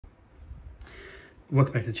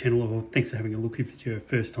Welcome back to the channel, or thanks for having a look if it's your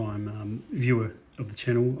first time viewer of the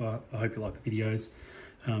channel. I hope you like the videos.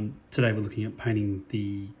 Today we're looking at painting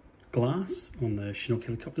the glass on the Chinook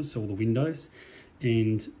helicopters, so all the windows,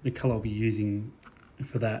 and the colour I'll be using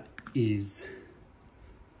for that is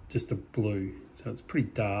just a blue, so it's pretty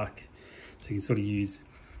dark, so you can sort of use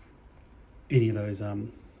any of those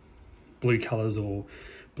blue colours or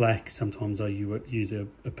black. Sometimes I use a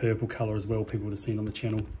purple colour as well, people would have seen on the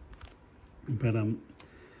channel. But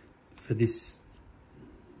for this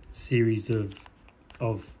series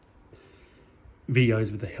of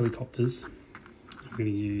videos with the helicopters, I'm going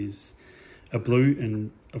to use a blue,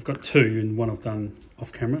 and I've got two, and one I've done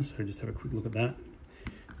off camera, so just have a quick look at that.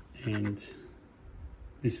 And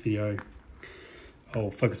this video I'll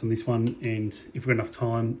focus on this one, and if we've got enough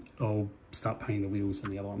time I'll start painting the wheels on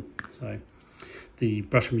the other one. So the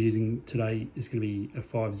brush I'm using today is going to be a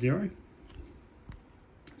 5-0.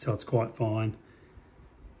 So it's quite fine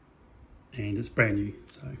and it's brand new,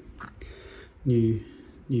 so new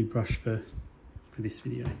brush for this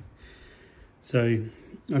video. So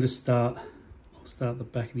I'll start the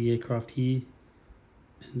back of the aircraft here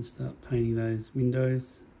and start painting those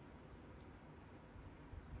windows.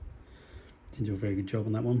 Didn't do a very good job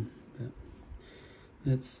on that one, but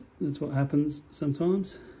that's what happens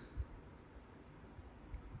sometimes.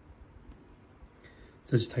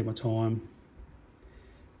 So I just take my time,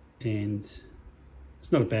 and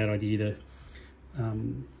it's not a bad idea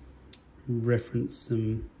to reference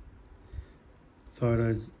some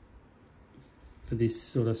photos for this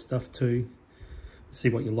sort of stuff too, see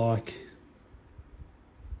what you like.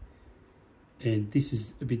 And this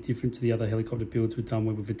is a bit different to the other helicopter builds we've done,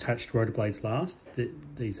 where we've attached rotor blades last.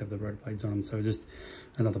 These have the rotor blades on them, so just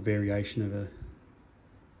another variation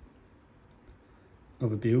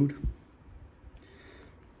of a build.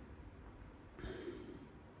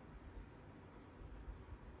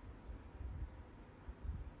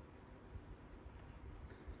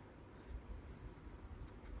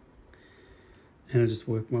 And I just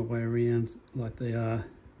work my way around like they are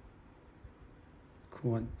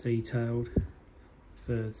quite detailed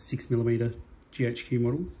for 6mm GHQ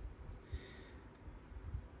models.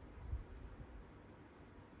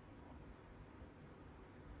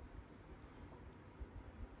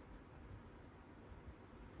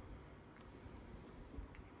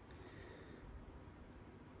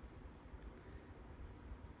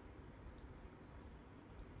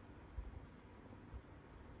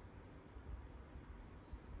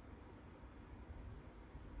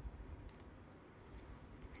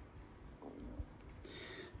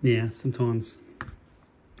 Now, sometimes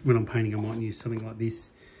when I'm painting, I might use something like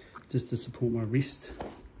this just to support my wrist,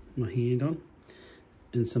 my hand on,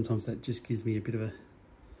 and sometimes that just gives me a bit of a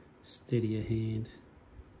steadier hand.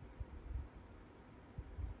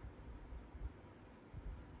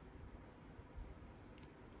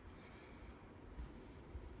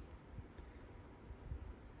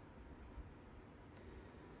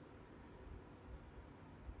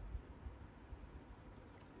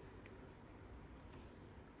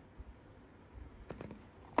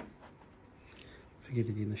 Get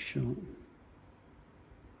it in the shot.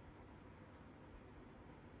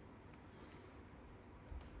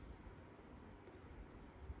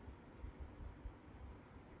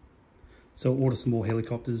 So I'll order some more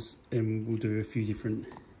helicopters and we'll do a few different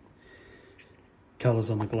colours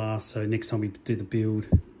on the glass. So next time we do the build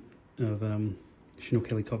of Chinook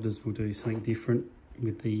helicopters, we'll do something different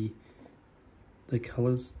with the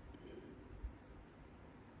colours.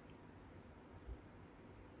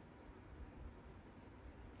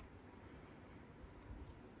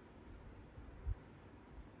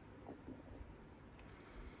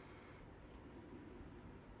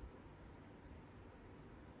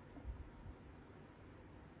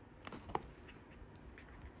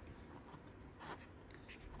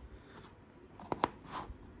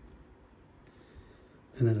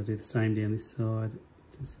 And then I'll do the same down this side.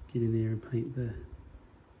 Just get in there and paint the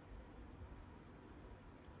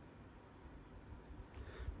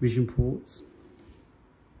vision ports.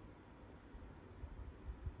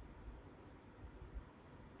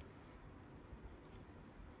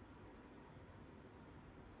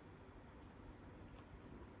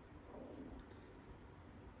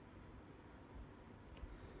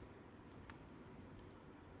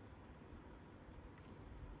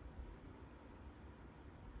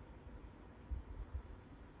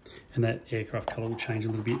 And that aircraft colour will change a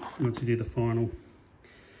little bit once we do the final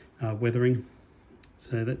weathering.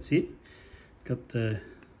 So that's it. Got the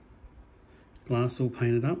glass all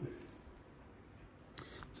painted up.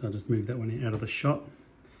 So I'll just move that one out of the shot,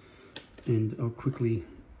 and I'll quickly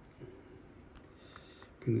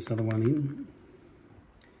bring this other one in.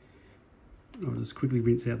 I'll just quickly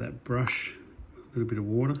rinse out that brush, a little bit of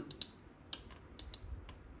water.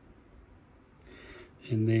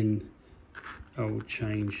 And then I will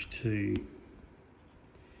change to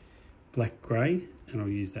black grey, and I'll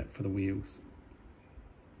use that for the wheels.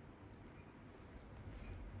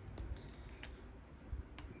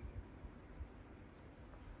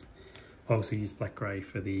 I also use black grey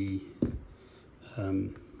for the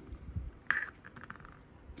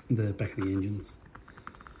back of the engines.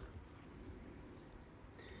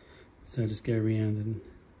 So just go around and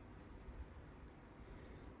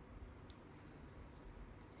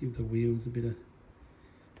give the wheels a bit of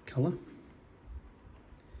colour.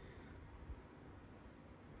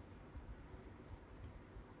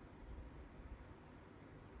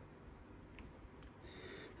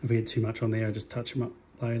 If we get too much on there, I'll just touch them up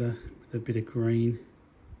later with a bit of green.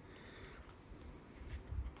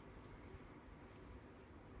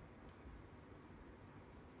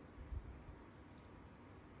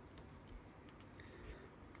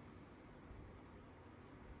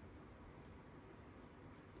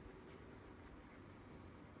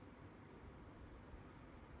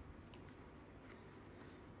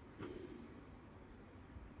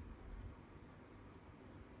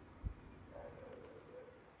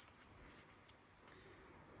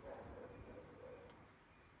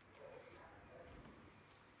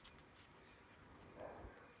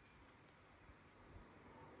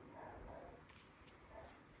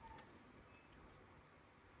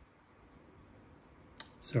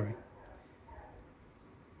 Sorry.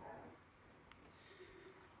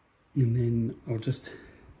 And then I'll just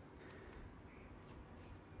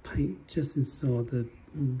paint just inside the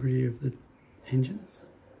rear of the engines.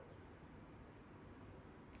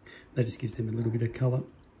 That just gives them a little bit of colour.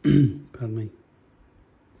 Pardon me.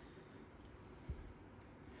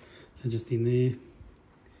 So just in there.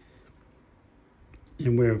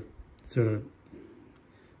 And where I've sort of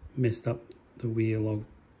messed up the wheel, I'll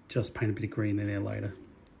just paint a bit of green in there later.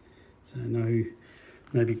 So no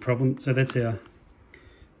big problem. So that's our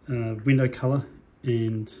window colour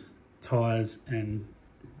and tyres and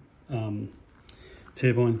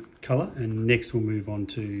turbine colour. And next we'll move on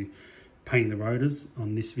to painting the rotors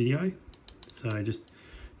on this video. So just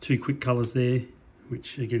two quick colours there,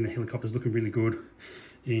 which again the helicopter's looking really good.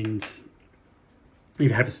 And if you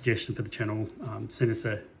have a suggestion for the channel, send us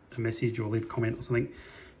a message or leave a comment or something,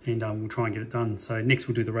 and we'll try and get it done. So next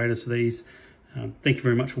we'll do the rotors for these. Thank you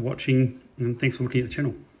very much for watching, and thanks for looking at the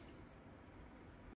channel.